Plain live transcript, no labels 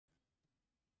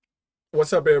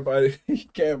What's up, everybody?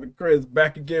 Kevin Chris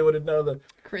back again with another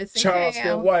Chris and Charleston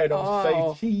Cam. White on Say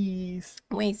Oh, Cheese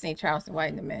we ain't seen Charleston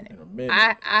White in a minute. in a minute.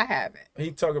 I haven't.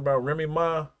 He talking about Remy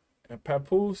Ma and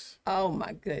Papoose. Oh my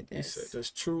He said, goodness.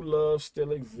 "Does true love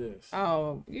still exist?"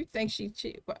 Oh, you think she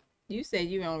cheat? You said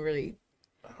you don't really,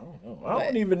 I don't know. I but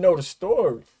don't even know the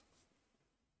story.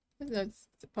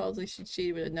 supposedly she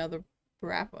cheated with another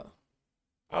rapper.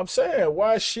 I'm saying,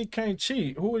 why she can't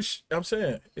cheat? Who is she? I'm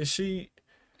saying, is she?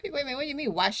 Wait a minute. What do you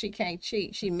mean? Why she can't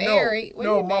cheat? She No, married. What do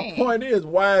no. you My mean? point is,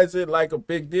 why is it like a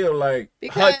big deal? Like her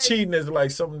Because cheating is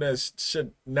like something that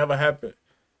should never happen.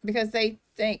 because they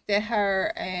think that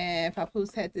her and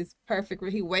Papoose had this perfect.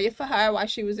 He waited for her while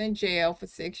she was in jail for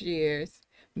 6 years,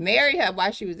 married her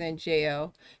while she was in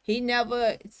jail. He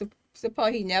never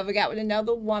suppose he never got with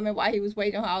another woman while he was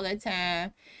waiting on her all that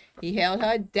time. He held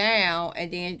her down,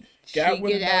 and then Got she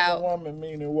with get another out. woman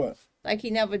meaning what? Like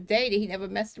he never dated, he never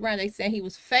messed around. They said he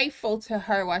was faithful to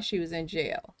her while she was in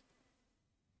jail,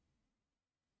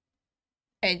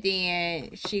 and then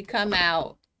she come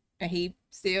out, and he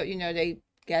still, they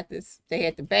got this. They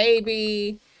had the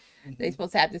baby. They Hmm.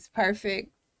 supposed to have this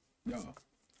perfect. No,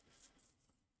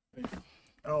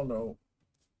 I don't know.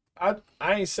 I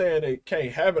ain't saying they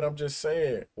can't have it. I'm just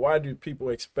saying, why do people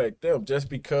expect them? Just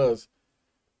because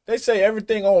they say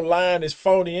everything online is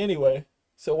phony anyway.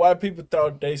 So why people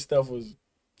thought they stuff was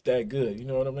that good? You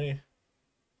know what I mean?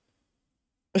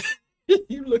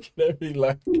 You looking at me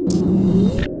like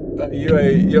you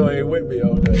ain't with me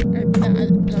on that.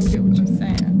 I don't get what you're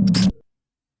saying.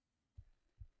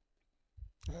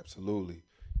 Absolutely.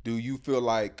 Do you feel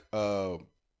like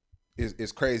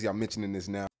it's crazy I'm mentioning this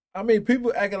now? I mean,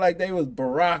 people acting like they was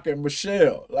Barack and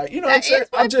Michelle. Like, you know what I'm That saying? is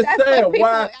I'm what just that's saying what people.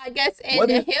 why. I guess in What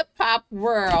the is? hip hop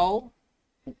world.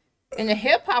 In the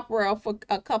hip hop world, for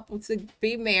a couple to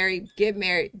be married, get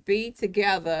married, be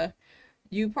together,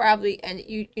 you probably and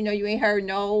you ain't heard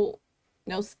no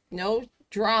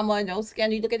drama, no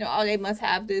scandal. You look at them, oh, they must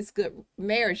have this good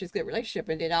marriage, this good relationship,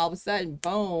 and then all of a sudden,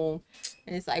 boom,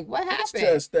 and it's like, what It's happened?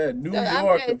 just that New So I'm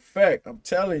York just effect. I'm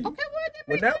telling you. okay. Well, that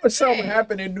makes Whenever something sense.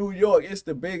 happened in New York, it's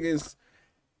the biggest,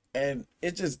 and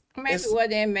it just Maybe it's well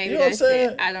then you maybe know what I'm that's it.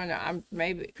 saying. I don't know. I'm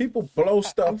maybe People blow I'm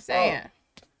stuff up. saying.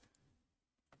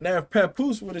 Now, if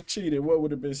Papoose would have cheated, what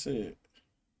would have been said?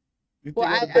 You Well,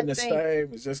 think it would have I been the think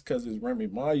same? It's just because it's Remy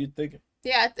Ma. You thinking?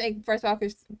 yeah, I think first of all,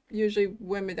 because usually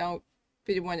women don't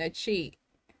be the one that cheat.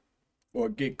 Or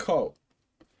get caught?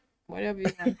 Whatever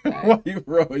you want to say. Why you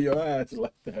roll your eyes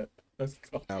like that? Let's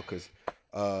go. Now, because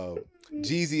uh,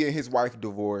 Jeezy and his wife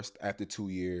divorced after 2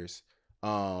 years.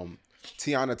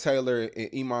 Tiana Taylor and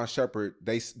Iman Shepherd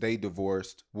they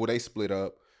divorced. Well, they split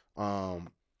up. Um,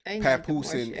 They not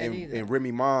Papoose divorced and, yet and, either. and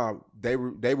Remy Ma they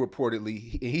reportedly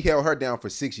he held her down for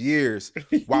 6 years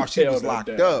while He she was held her locked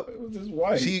down. up. It was his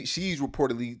wife. She's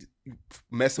reportedly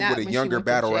messing with Not a when she younger went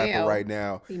to battle rapper jail. right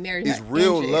now. He married Is her in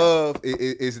real jail. love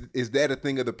is that a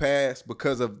thing of the past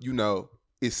because of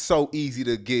it's so easy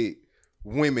to get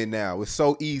women now. It's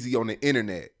so easy on the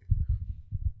internet.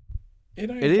 It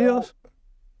It ain't though. is.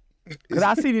 Cause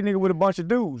I see these nigga with a bunch of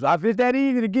dudes. If it's that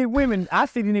easy to get women, I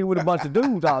see these nigga with a bunch of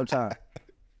dudes all the time.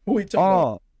 Who he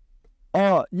talking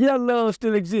about? Yeah, love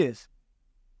still exists.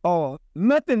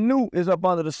 Nothing new is up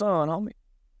under the sun, homie.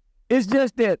 It's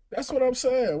just that That's what I'm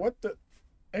saying. What the?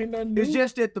 Ain't nothing it's new.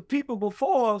 just that the people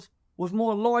before us was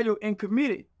more loyal and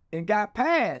committed and got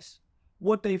past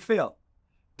what they felt.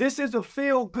 This is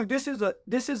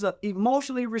a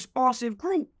emotionally responsive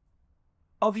group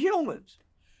of humans.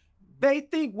 They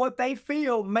think what they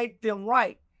feel make them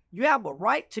right. You have a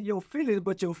right to your feelings,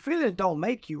 but your feelings don't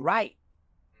make you right.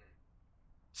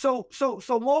 So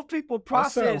most people That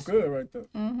sounds process good right there.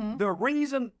 Mm-hmm. their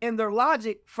reason and their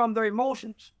logic from their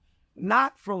emotions,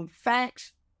 not from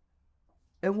facts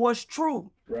and what's true.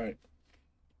 Right.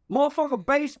 Motherfucker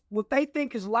base what they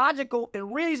think is logical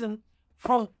and reason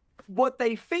from what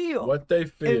they feel. What they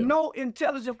feel. And no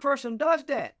intelligent person does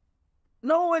that.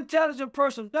 No intelligent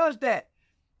person does that.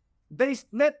 They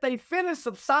let their feelings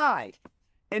subside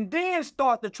and then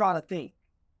start to try to think.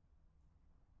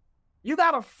 You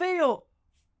gotta feel,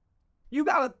 you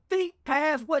gotta think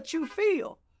past what you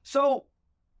feel. So,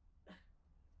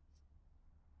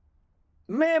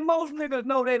 man, most niggas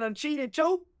know they done cheated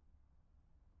too.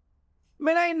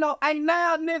 Man, ain't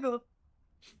now, nigga.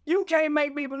 You can't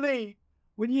make me believe.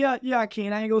 Well, yeah, I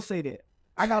can. I ain't gonna say that.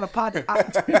 I got a partner.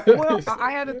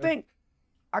 I had to think.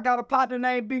 I got a partner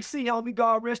named Big C, homie,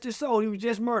 God rest his soul. He was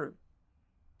just murdered.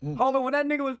 Homie, when that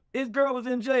nigga his girl was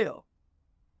in jail.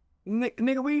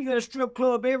 Nigga, we was at a strip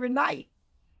club every night.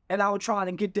 And I was trying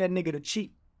to get that nigga to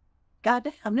cheat.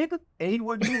 Goddamn, nigga. And he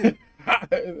wouldn't do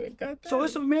it. So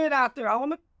it's some men out there.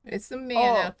 It's some men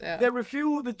out there. They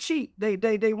refuse to cheat.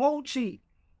 They won't cheat.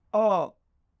 I'm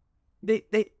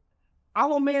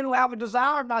a man who have a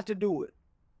desire not to do it.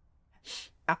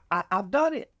 I've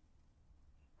done it.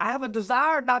 I have a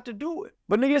desire not to do it.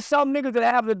 But niggas, some niggas that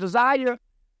have the desire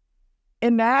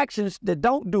and the actions that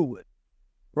don't do it.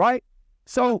 Right?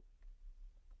 So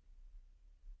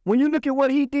when you look at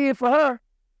what he did for her,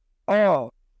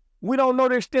 we don't know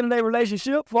the extent of their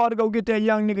relationship for her to go get that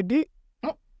young nigga dick.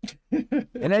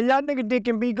 And that young nigga dick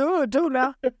can be good too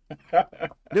now.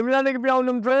 Them young nigga be on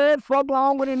them dreads, fuck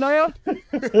long with it now.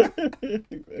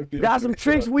 Got some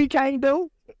tricks we can't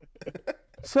do.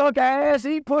 Suck ass,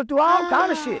 eat, put through all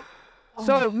kind of shit.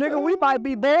 So nigga, we might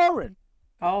be boring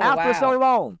after so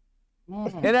long.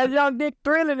 And that young dick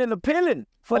thrilling and appealing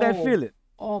for that feeling.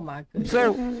 Oh my goodness.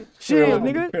 So shit,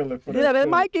 nigga. Yeah, they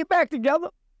might get back together.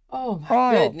 Oh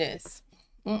my goodness.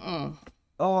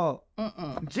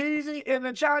 Jeezy and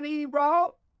the Chinese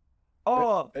broad.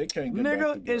 They can't get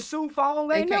nigga back and Sue Fong,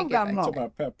 they never got along.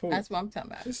 About Papoose. That's what I'm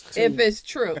talking about. If it's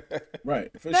true. Right.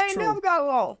 If it's they ain't never got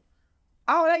along.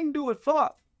 All they can do is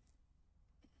fuck.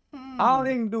 All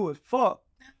they can do is fuck.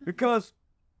 Because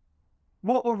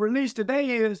what was released today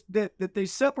is that they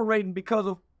separating because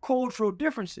of cultural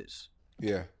differences.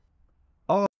 Yeah.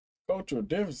 Cultural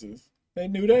differences. They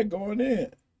knew that going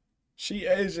in. She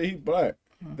Asian, he black.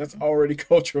 That's already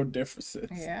cultural differences.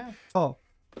 Yeah.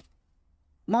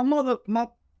 My mother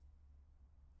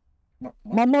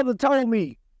told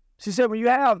me, she said, when you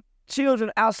have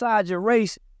children outside your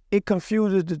race, it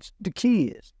confuses the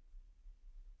kids.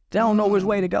 They don't know which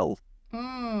way to go. They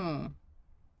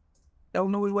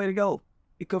don't know which way to go.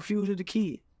 It confuses the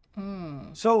kid.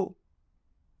 So,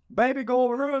 baby, go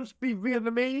over here and speak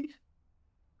Vietnamese.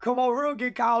 Come over here and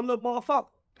get called little motherfucker.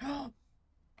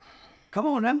 Come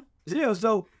on now. Yeah,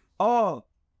 so,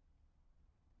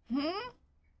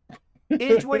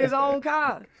 each with his own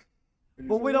kind.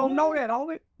 But we don't know that, don't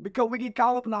we? Because we get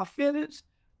caught up in our feelings.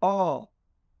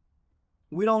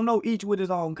 We don't know each with his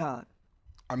own kind.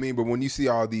 I mean, but when you see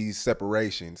all these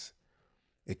separations,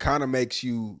 it kind of makes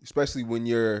you, especially when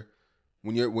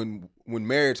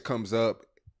marriage comes up,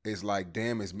 it's like,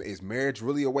 damn, is marriage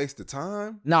really a waste of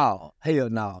time? No, hell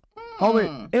no.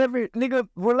 Homie, every nigga,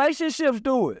 relationships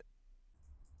do it.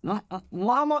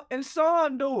 Mama and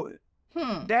son do it.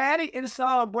 Daddy and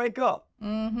son break up.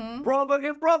 Brother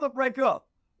and brother break up.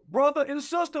 Brother and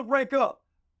sister break up.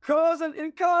 Cousin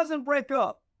and cousin break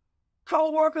up.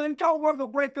 Co-worker and co-worker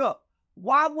break up.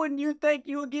 Why wouldn't you think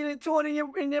you would get into it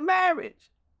in your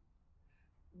marriage?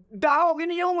 Dog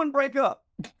and the human break up.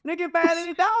 Nigga bad at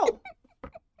the dog.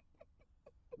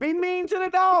 Be mean to the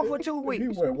dog for 2 weeks. He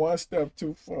went one step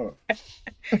too far.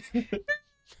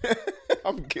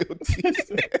 I'm guilty.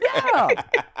 Yeah.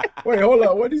 Wait, hold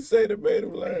on. What did he say that made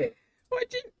him laugh?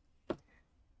 What you?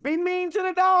 Be mean to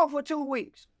the dog for 2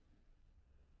 weeks.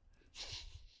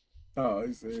 Oh,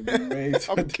 he said he made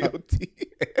I'm guilty.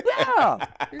 Yeah.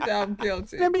 You said I'm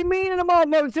guilty. Then be mean in the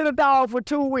motherfucker to the dog for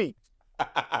 2 weeks.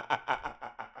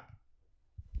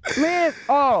 Man,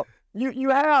 you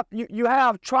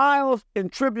have trials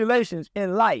and tribulations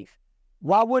in life.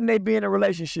 Why wouldn't they be in a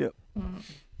relationship?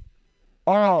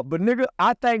 But nigga,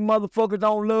 I think motherfuckers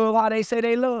don't love how they say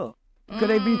they love. Cause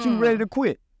they be too ready to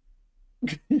quit.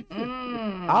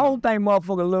 I don't think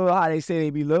motherfuckers love how they say they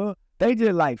be loved. They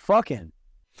just like fucking.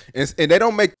 And they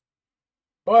don't make.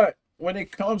 But when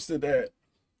it comes to that,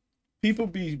 people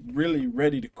be really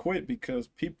ready to quit because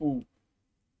people,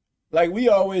 like we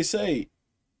always say,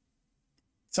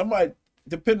 somebody,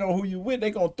 depending on who you with,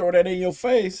 they gonna throw that in your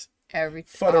face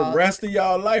for the rest of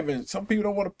y'all life. And some people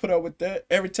don't want to put up with that.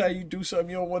 Every time you do something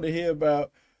you don't want to hear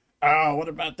about, what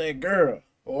about that girl?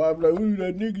 Or I'm like, ooh,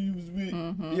 that nigga you was with.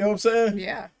 You know what I'm saying?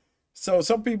 Yeah. So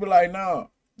some people like, nah,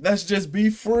 let's just be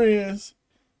friends.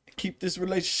 Keep this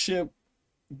relationship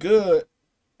good.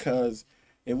 Cause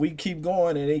if we keep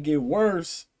going and it get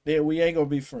worse, then we ain't gonna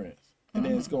be friends. And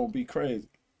then it's gonna be crazy.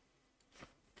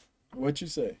 What you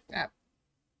say?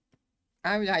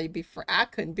 I don't know how you be friends. I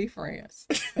couldn't be friends.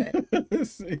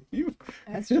 See,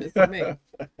 That's just me.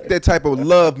 That type of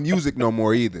love music no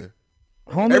more either.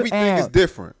 Homie, everything is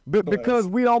different. Because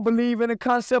we don't believe in the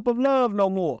concept of love no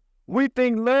more. We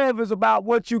think love is about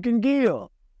what you can give.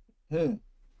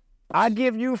 I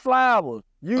give you flowers.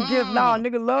 You give,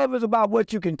 nigga, love is about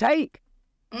what you can take.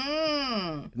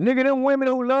 Nigga, them women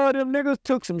who love them niggas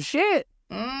took some shit.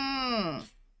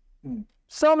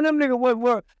 Some of them niggas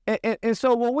were and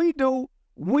so what we do,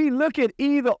 we look at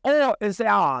either or and say,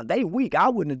 they weak. I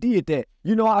wouldn't have did that.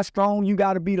 You know how strong you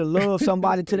gotta be to love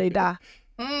somebody till they die?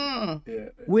 Yeah,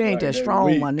 we ain't that strong,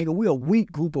 weak. My nigga. We a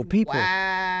weak group of people.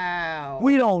 Wow.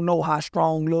 We don't know how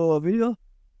strong love is.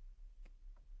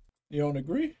 You don't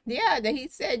agree? Yeah, that he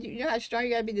said, you know how strong you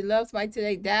gotta be to love somebody till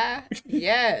they die?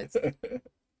 Yes.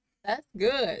 That's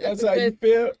good. That's a how you good,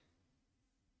 feel?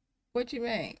 what you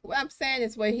mean? What I'm saying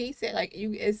is what he said, like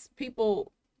it's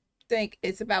people think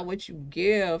it's about what you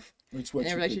give It's what in a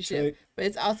you can relationship, take. but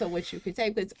it's also what you can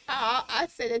take. Because I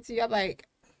said that to you, I'm like,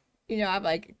 I'm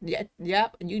like, yeah,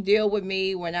 yep, you deal with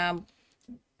me when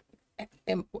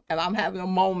if I'm having a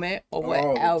moment or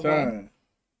All the whatever.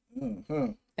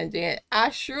 time. And then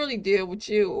I surely deal with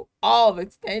you all the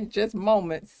time, just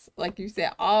moments, like you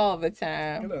said, all the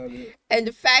time. Get out of here. And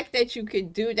the fact that you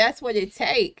could that's what it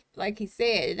take. Like he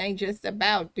said, it ain't just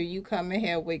about do you come in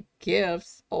here with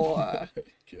gifts or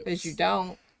because you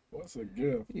don't. What's a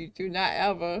gift? You do not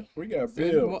ever. We got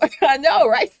bills. I know,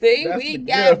 right? See, That's we the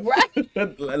got gift.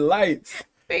 right. Lights.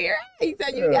 Right.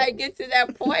 So you gotta get to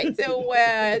that point to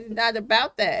where it's not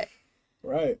about that.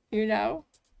 Right. You know?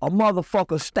 A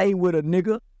motherfucker stay with a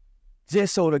nigga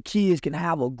just so the kids can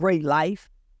have a great life.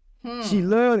 She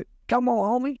learned it. Come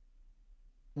on,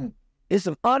 homie. It's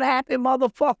some unhappy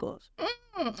motherfuckers.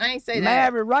 I ain't say that.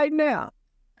 Married right now.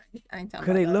 I ain't talking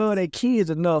Because they about love us. their kids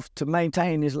enough to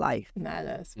maintain this life. Not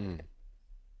us.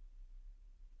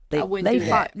 They, I wouldn't do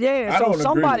that. Yeah, I so don't agree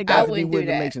somebody with got that. to be wouldn't do willing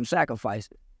to that. make some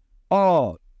sacrifices.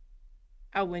 Oh,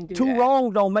 I wouldn't do two that.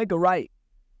 wrongs don't make a right.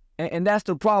 And that's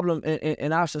the problem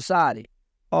in our society.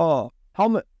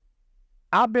 Homie,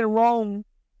 I've been wrong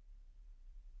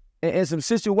in some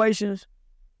situations,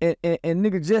 and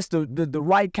nigga, just the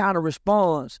right kind of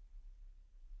response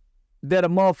that a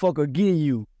motherfucker give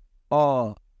you,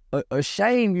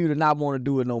 shame you to not want to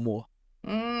do it no more.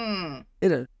 But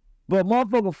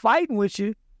motherfucker fighting with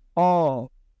you,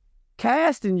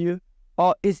 casting you,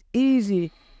 it's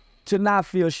easy to not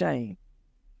feel shame.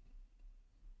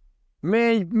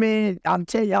 Man, I'm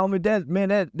telling y'all,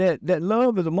 that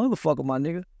love is a motherfucker, my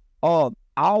nigga. I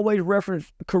always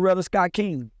reference Coretta Scott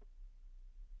King.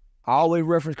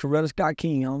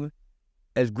 Homie.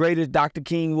 As great as Dr.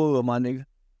 King was, my nigga,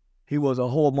 he was a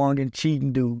whoremongering,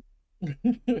 cheating dude.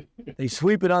 They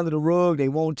sweep it under the rug. They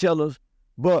won't tell us.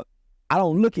 But I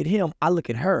don't look at him. I look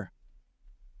at her.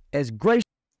 As great.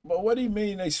 But what do you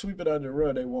mean they sweep it under the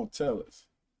rug? They won't tell us.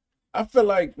 I feel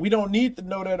like we don't need to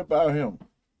know that about him.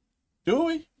 Do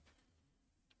we?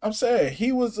 I'm saying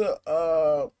he was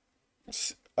a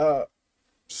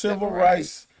civil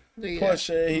rights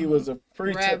pusher. He was a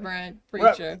preacher. Reverend,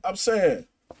 preacher. I'm saying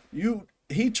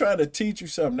he trying to teach you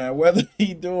something now, whether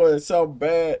he doing something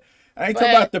bad. I ain't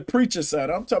talking about the preacher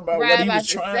side. I'm talking about what he was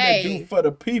trying to do for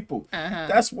the people.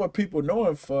 That's what people know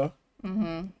him for.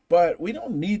 But we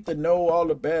don't need to know all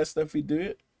the bad stuff he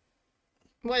did.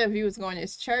 What if he was going to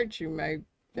his church? Well,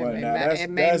 it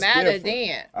may matter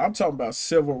then. I'm talking about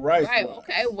civil rights. Right. Laws.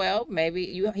 Okay. Well, maybe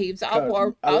he's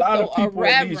also a lot of people a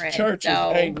reverend, in these churches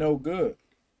ain't no good.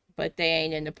 But they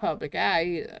ain't in the public eye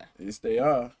either. Yes, they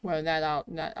are. Well, not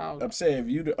all. I'm saying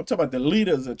I'm talking about the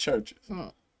leaders of churches.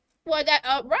 Well, that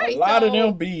right. A lot of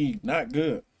them be not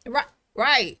good.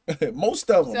 Right. Most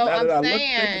of them. So now I'm that I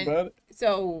saying, think about it.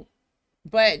 So,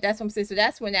 but that's what I'm saying. So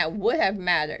that's when that would have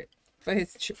mattered for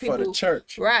his people. For the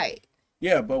church. Right.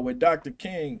 Yeah, but with Dr.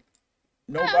 King,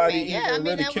 nobody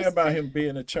really care about him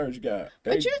being a church guy.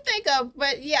 But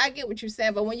I get what you're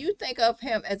saying. But when you think of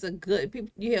him as a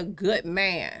good, you hear good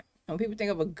man. When people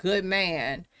think of a good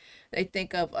man, they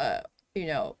think of a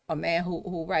man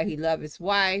who he love his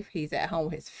wife. He's at home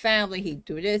with his family. He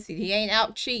do this. He ain't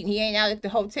out cheating. He ain't out at the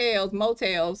hotels,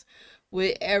 motels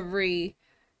with every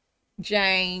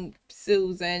Jane,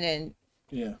 Susan, and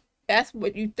that's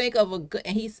what you think of a good.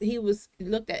 And he was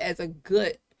looked at as a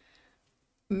good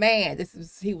man.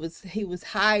 He was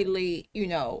highly,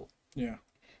 Yeah.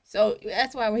 So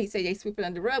that's why when he said they sweep it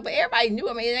under the rug, but everybody knew.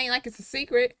 I mean, it ain't like it's a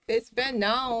secret. It's been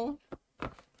known.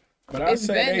 But I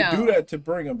say they do that to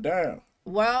bring him down.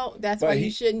 Well, that's why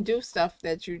you shouldn't do stuff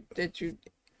that you.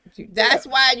 That's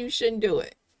why you shouldn't do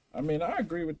it. I mean, I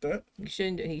agree with that. He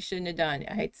shouldn't have done it.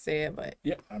 I hate to say it, but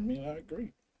yeah, I mean, I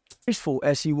agree. Graceful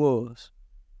as she was,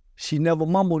 she never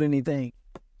mumbled anything.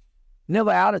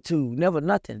 Never attitude. Never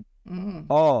nothing.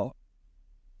 Oh.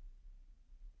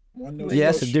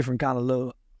 That's a different kind of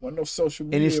love. Wasn't no social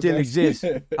media. And it still exists.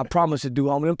 I promise it do.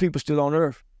 Them people still on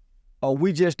earth.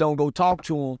 We just don't go talk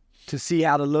to them to see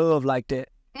how to love like that.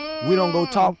 We don't go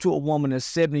talk to a woman that's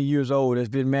 70 years old that's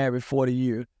been married 40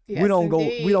 years. Yes, we don't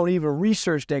indeed. We don't even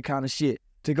research that kind of shit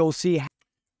to go see how.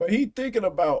 But he thinking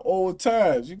about old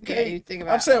times. You can't. you think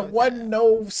about I'm saying old wasn't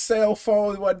no cell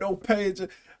phone, wasn't no pager.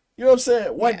 You know what I'm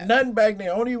saying? Wasn't nothing back then.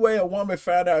 Only way a woman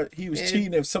found out he was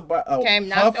cheating if somebody came her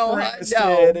knocked on her friend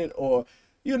said it, or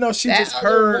You know, she That just other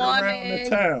heard around the woman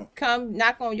town. come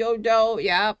knock on your door,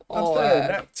 yep. I'm Or saying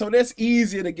that, so that's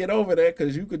easier to get over that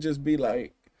because you could just be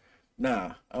like,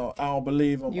 nah, I don't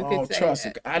believe him. You I could don't say trust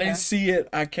that, him. I didn't see it.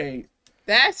 I can't.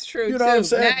 that's true You too. know what I'm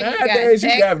saying? Now Nowadays, you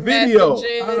got text video.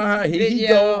 messages, Here he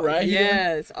go right here.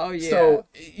 Yes. Oh yeah. So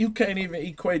you can't even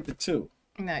equate the two.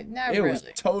 No, not It really. was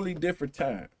totally different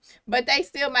times. But they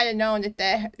still might have known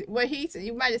what he said.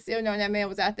 You might have still known that man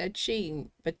was out there cheating.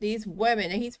 But these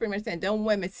women, and he's pretty much saying, them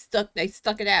women stuck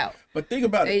it out. But think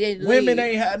about They it. didn't Women leave.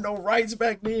 ain't had no rights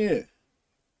back then.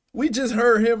 We just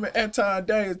heard him and Anton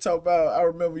Daniels talk about, I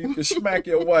remember you could smack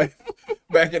your wife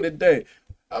back in the day.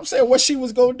 I'm saying what she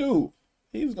was going to do.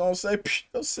 He was going to say,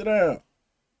 go sit down.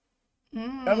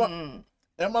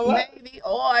 Am I lying? Maybe,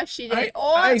 or she didn't.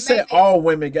 I ain't saying all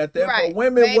women got that, Right, but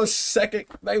women maybe. was second.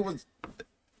 They was,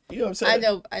 you know what I'm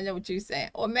saying? I know what you're saying.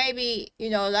 Or maybe, a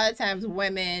lot of times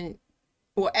women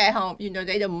were at home,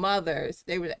 they the mothers.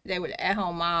 They were at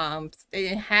home moms. They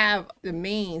didn't have the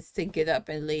means to get up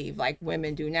and leave like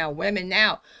women do now. Women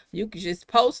now, you could just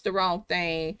post the wrong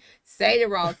thing, say the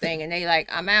wrong thing, and they like,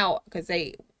 I'm out, because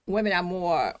women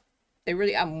are they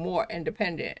really are more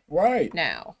independent Right.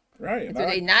 now. Right. And so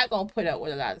they not gonna put up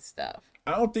with a lot of stuff.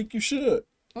 I don't think you should.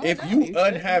 Oh, If no, you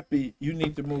shouldn't. unhappy, you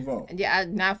need to move on. And yeah,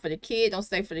 not for the kids. Don't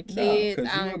stay for the Nah, kids.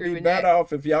 because I you're don't going agree to be with better that.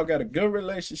 off if y'all got a good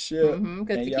relationship. Because and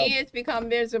the y'all- kids become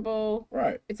miserable.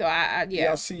 Right. So yeah.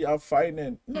 Y'all see y'all fighting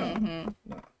and no.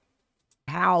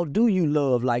 How do you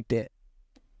love like that?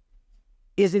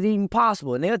 Is it even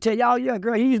possible? And they'll tell y'all, yeah,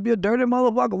 girl, he used to be a dirty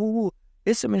motherfucker. Woo, woo.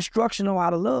 It's some instruction on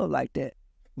how to love like that.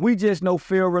 We just know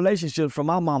failed relationships from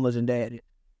our mamas and daddies.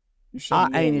 You shouldn't Our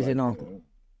live aunties like and that. uncles.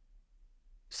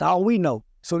 That's all we know.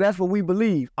 So that's what we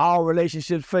believe. All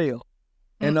relationships fail.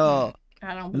 And I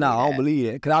don't believe no, I don't that. believe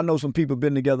that. Because I know some people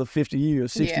been together 50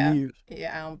 years, 60 years.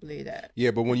 Yeah, I don't believe that.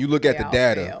 Yeah, but when you look at They the all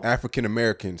data, fail. African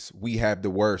Americans, we have the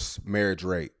worst marriage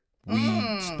rate. We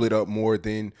split up more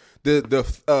than the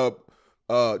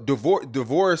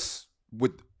divorce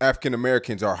with African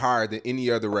Americans are higher than any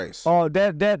other race. Oh,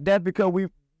 that's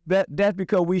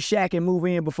because we shack and move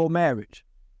in before marriage.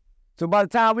 So by the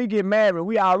time we get married,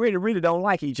 we already really don't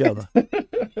like each other.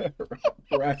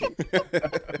 Right.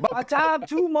 By the time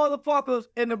two motherfuckers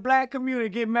in the black community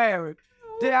get married,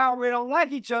 they already don't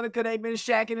like each other because they've been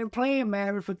shacking and playing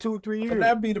married for 2 or 3 years. And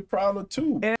that be the problem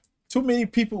too. Too many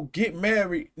people get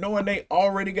married knowing they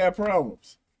already got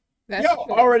problems. That's Y'all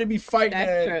true. already be fighting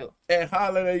That's and, true. and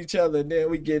hollering at each other, and then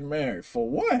we get married. For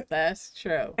what? That's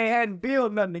true. They hadn't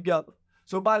built nothing together.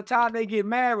 So by the time they get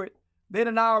married, they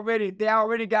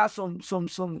already got some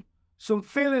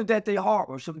feelings that they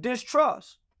harbor, some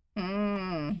distrust. They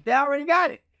already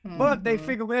got it. But they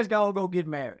figure, well, let's go get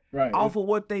married. Right. Off of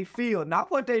what they feel,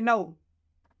 not what they know.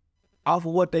 Off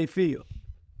of what they feel.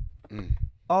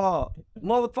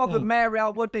 Motherfuckers marry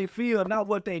out what they feel, not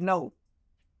what they know.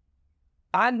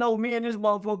 I know me and this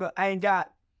motherfucker ain't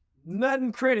got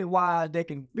nothing credit-wise that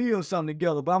can build something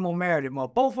together, but I'm gonna marry them.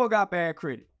 Both of us got bad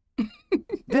credit.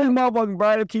 This motherfucking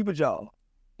brother keep a job.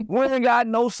 We ain't got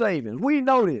no savings. We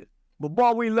know this. But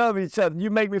boy, we love each other. You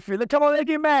make me feel, come on, let's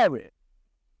get married.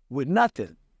 With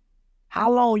nothing.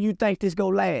 How long you think this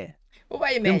gonna last? Well,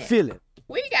 wait a Them minute. feelings.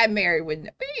 We got married with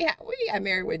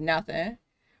nothing.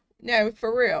 No,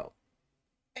 for real.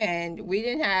 And we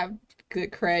didn't have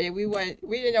good credit. We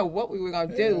didn't know what we were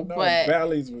gonna do, no, but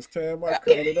Valleys was tearing my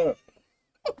credit up.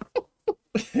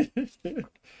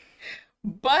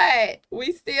 but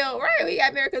we still we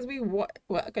got married because we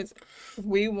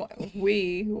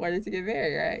wanted to get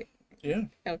married, right? Yeah.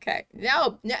 Okay.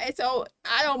 No. So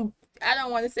I don't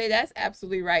want to say that's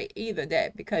absolutely right either.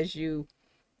 That because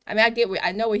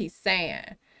I know what he's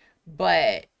saying,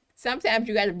 but sometimes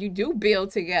you do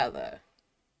build together.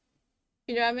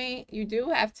 You know what I mean? You do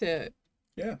have to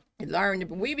learn.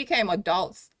 We became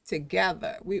adults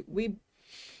together. We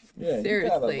Yeah,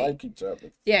 seriously. you gotta like each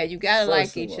other. Yeah, you gotta First like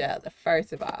of each all. other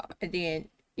first of all, and then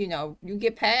you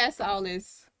get past all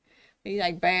this,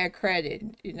 like bad credit.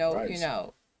 Right.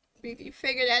 You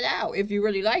figure that out if you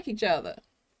really like each other.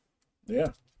 Yeah.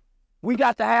 We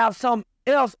got to have something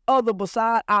else other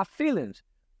beside our feelings.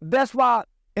 That's why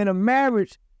in a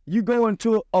marriage, you go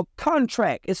into a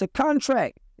contract. It's a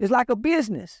contract. It's like a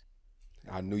business.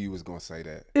 I knew you was gonna say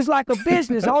that. It's like a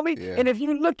business, homie. Yeah. And if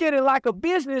you look at it like a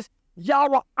business,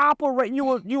 y'all will operate. You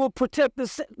will protect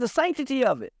the sanctity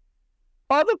of it.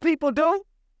 Other people do.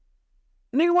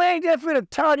 Nigga, we ain't just finna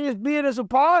tear this business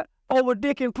apart over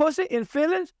dick and pussy and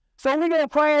feelings. So we gonna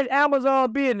crash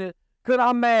Amazon business because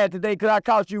I'm mad today because I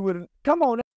caught you with it. Come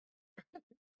on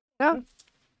now.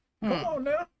 Come on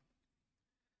now.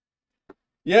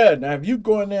 Yeah, now if you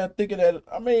go in there thinking that,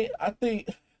 I think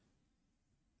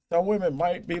Some women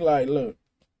might be like, look,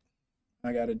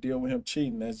 I got to deal with him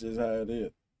cheating. That's just how it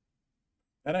is.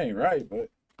 That ain't right, but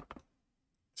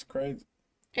it's crazy.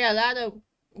 Yeah, a lot of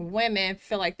women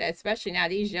feel like that, especially now.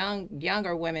 These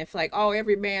younger women feel like, oh,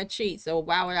 every man cheats, so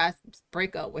why would I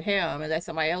break up with him and let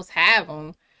somebody else have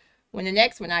him when the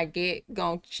next one I get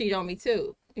gonna cheat on me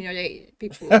too? You know,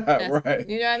 people, right?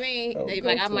 You know what I mean? Oh, They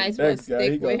like, I might as well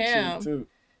stick with him, too.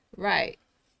 right?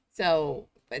 So,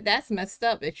 but that's messed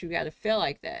up that you got to feel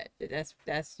like that.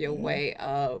 That's your way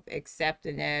of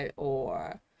accepting it,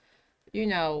 or, you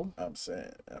know. I'm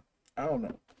saying, I don't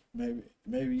know.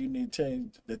 Maybe you need to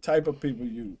change the type of people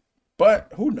you.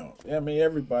 But who knows? I mean,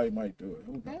 everybody might do it.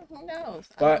 Who knows?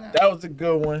 But that was a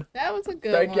good one. That was a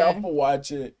good one. Thank y'all one. for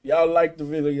watching. Y'all like the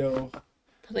video.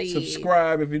 Please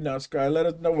subscribe if you're not subscribed. Let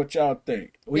us know what y'all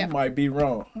think. We might be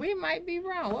wrong. We might be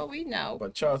wrong. What we know.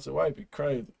 But Charleston White be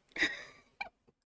crazy.